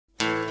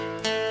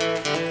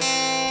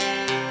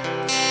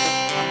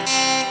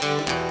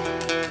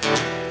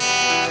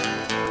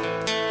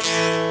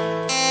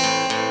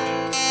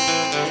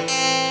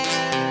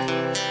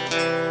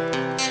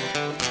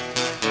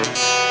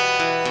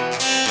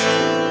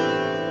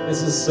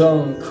It's a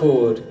song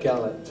called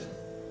Gallant.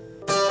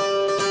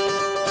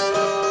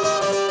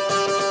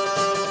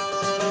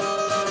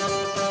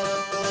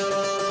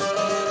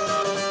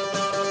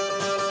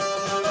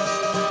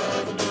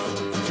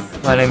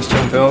 My name's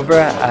Jon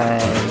Bilbrough,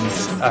 and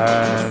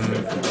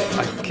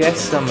I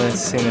guess I'm a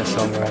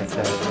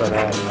singer-songwriter, but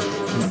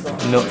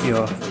not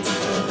your.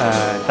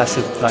 That's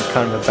like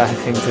kind of a bad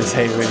thing to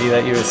say, really,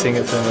 that you're a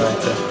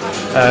singer-songwriter.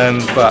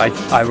 But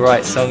I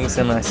write songs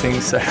and I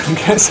sing, so I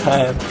guess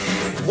I am.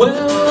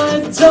 Well, I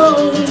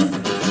don't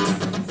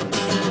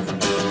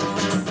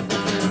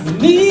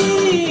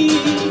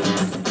need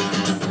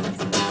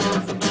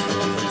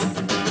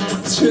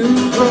to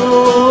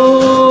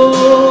go.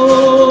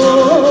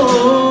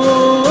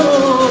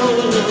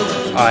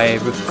 I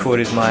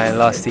recorded my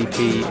last EP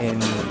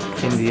in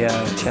India,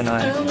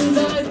 Chennai,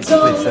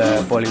 with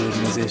Bollywood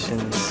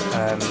musicians,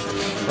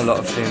 a lot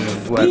of whom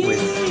work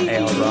with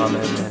A.R.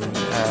 Rahman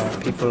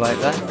and people like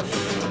that.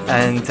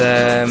 And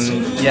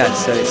yeah,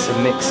 so it's a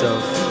mix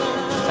of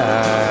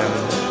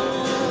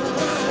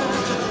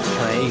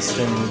kind of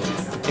Eastern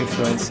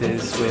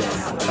influences with,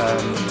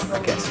 I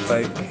guess,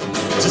 folk.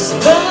 Just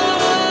like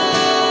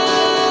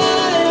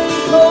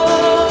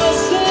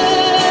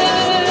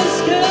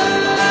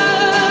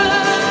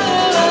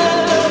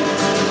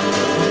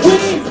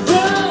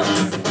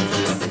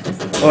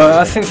well,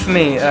 I think for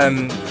me,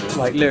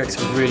 like, lyrics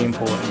are really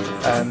important,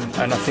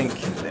 and I think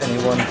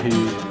anyone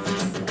who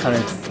kind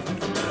of,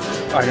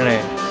 I don't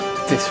know,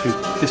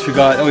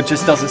 disregard or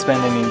just doesn't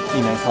spend any,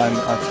 time,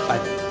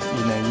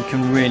 you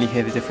can really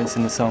hear the difference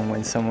in the song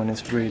when someone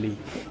is really,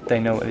 they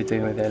know what they're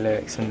doing with their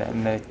lyrics, and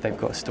they've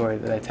got a story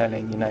that they're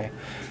telling,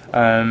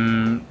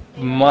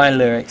 My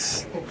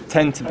lyrics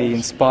tend to be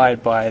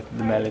inspired by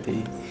the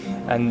melody,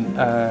 and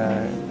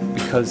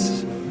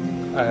because,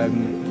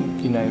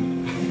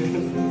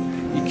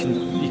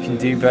 you can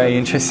do very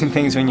interesting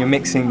things when you're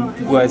mixing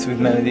words with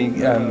melody.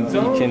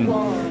 You can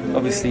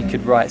obviously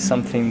could write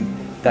something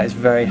that is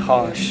very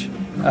harsh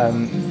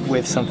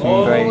with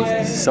something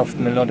very soft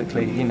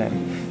melodically,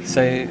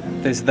 So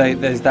there's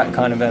that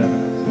kind of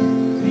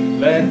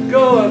element. let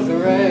go of the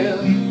rail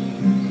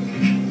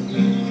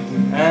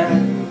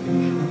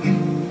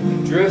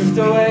and drift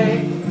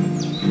away.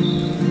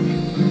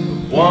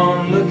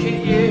 One look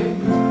at you,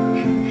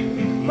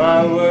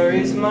 my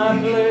worries, my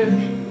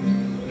blue.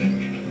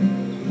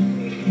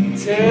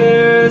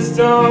 Tears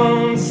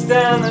don't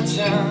stand a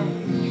chance,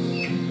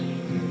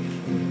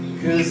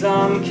 'cause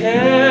I'm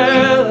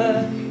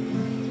careless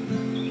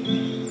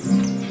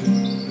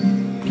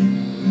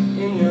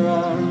in your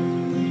arms.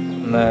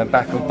 On the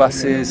back of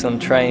buses, on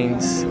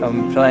trains,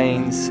 on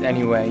planes,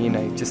 anywhere,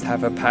 just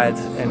have a pad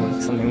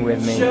and something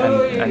with me,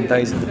 and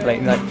those are the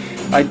places.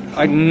 Like,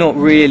 I'm not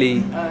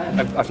really,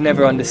 I've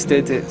never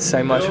understood it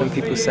so much when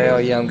people say, oh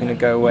yeah, I'm going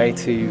to go away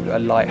to a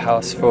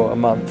lighthouse for a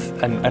month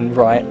and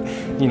write,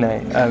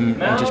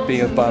 and just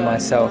be by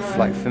myself.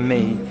 Like, for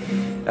me,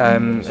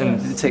 and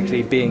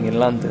particularly being in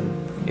London,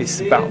 it's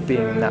about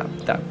being in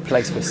that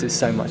place where there's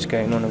so much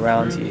going on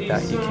around you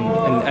that you can,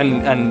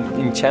 and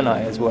in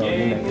Chennai as well,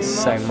 there's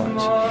so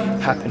much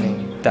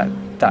happening that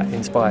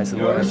inspires the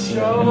words,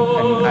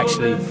 and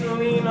actually,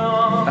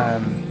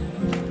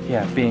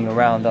 yeah, being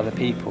around other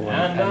people,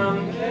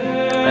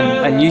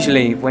 and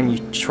usually when you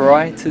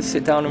try to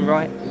sit down and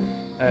write,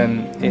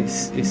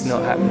 it's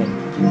not happening.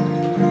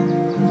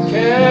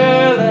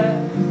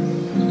 Careless,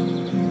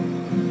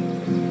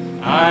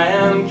 I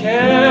am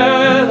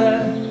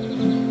careless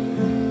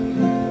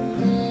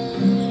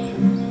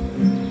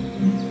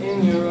in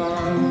your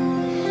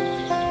arms.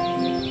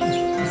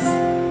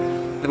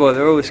 Well,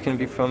 they're always going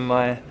to be from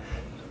my,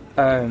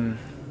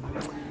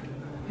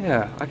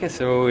 yeah, I guess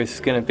they're always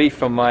going to be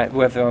from my,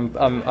 whether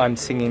I'm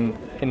singing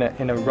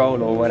in a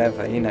role or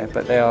whatever,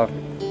 but they are,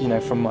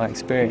 from my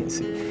experience.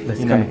 This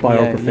kind of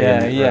biography.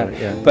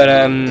 Yeah. But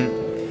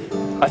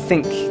I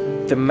think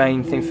the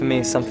main thing for me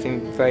is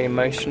something very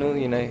emotional.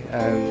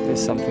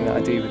 There's something that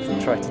I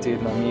try to do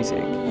with my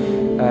music.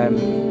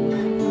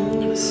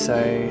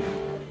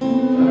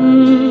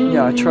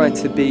 Yeah, I try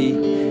to be.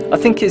 I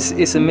think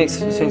it's a mix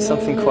between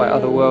something quite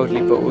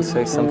otherworldly, but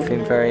also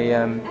something very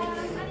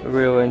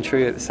real and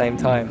true at the same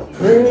time.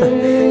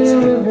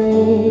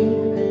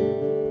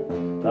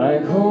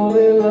 Like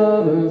holy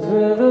lovers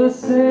with a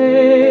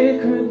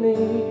sacred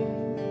need,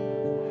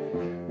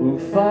 we'll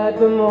fight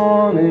the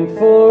morning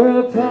for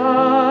a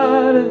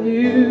part of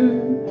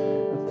you,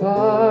 a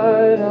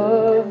part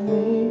of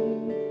me.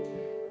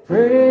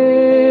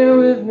 Pray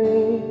with me.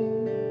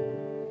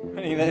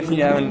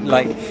 You haven't,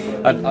 like,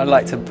 I'd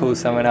like to pull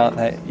someone out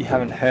that you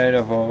haven't heard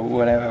of or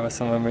whatever, or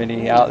someone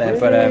really out there,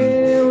 but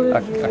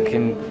I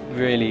can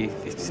really,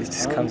 it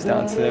just comes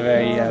down to the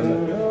very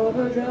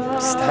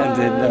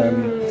standard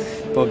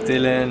Bob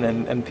Dylan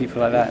and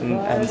people like that, and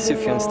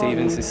Sufjan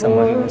Stevens is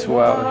someone as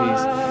well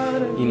who's,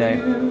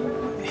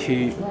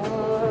 who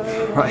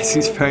writes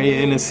these very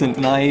innocent,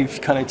 naive,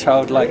 kind of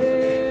childlike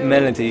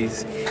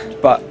melodies,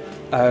 but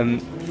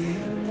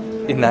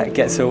in that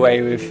gets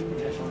away with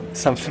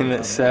something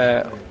that's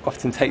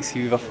often takes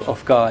you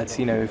off guard,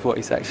 you know, with what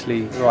he's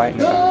actually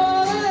writing about.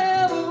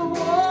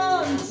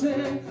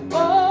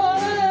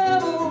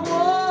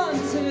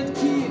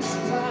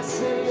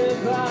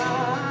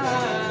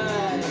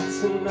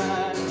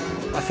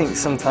 I think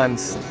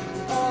sometimes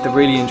the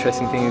really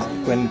interesting thing is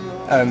when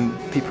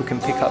people can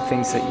pick up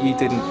things that you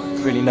didn't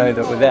really know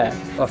that were there.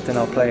 Often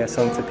I'll play a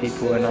song to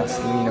people and ask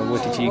them, you know,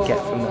 what did you get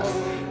from that?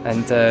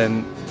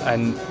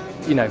 And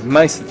you know,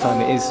 most of the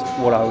time it is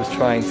what I was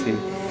trying to.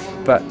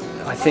 But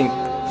I think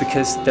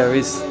because there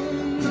is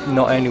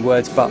not only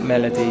words but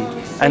melody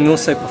and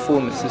also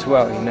performance as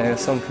well, you know, a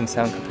song can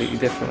sound completely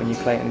different when you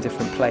play it in a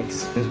different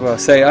place as well.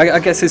 So I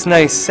guess there's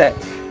no set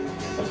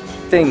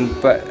thing,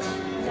 but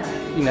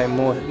you know,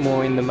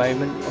 more in the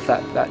moment of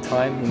that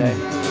time, you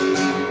know.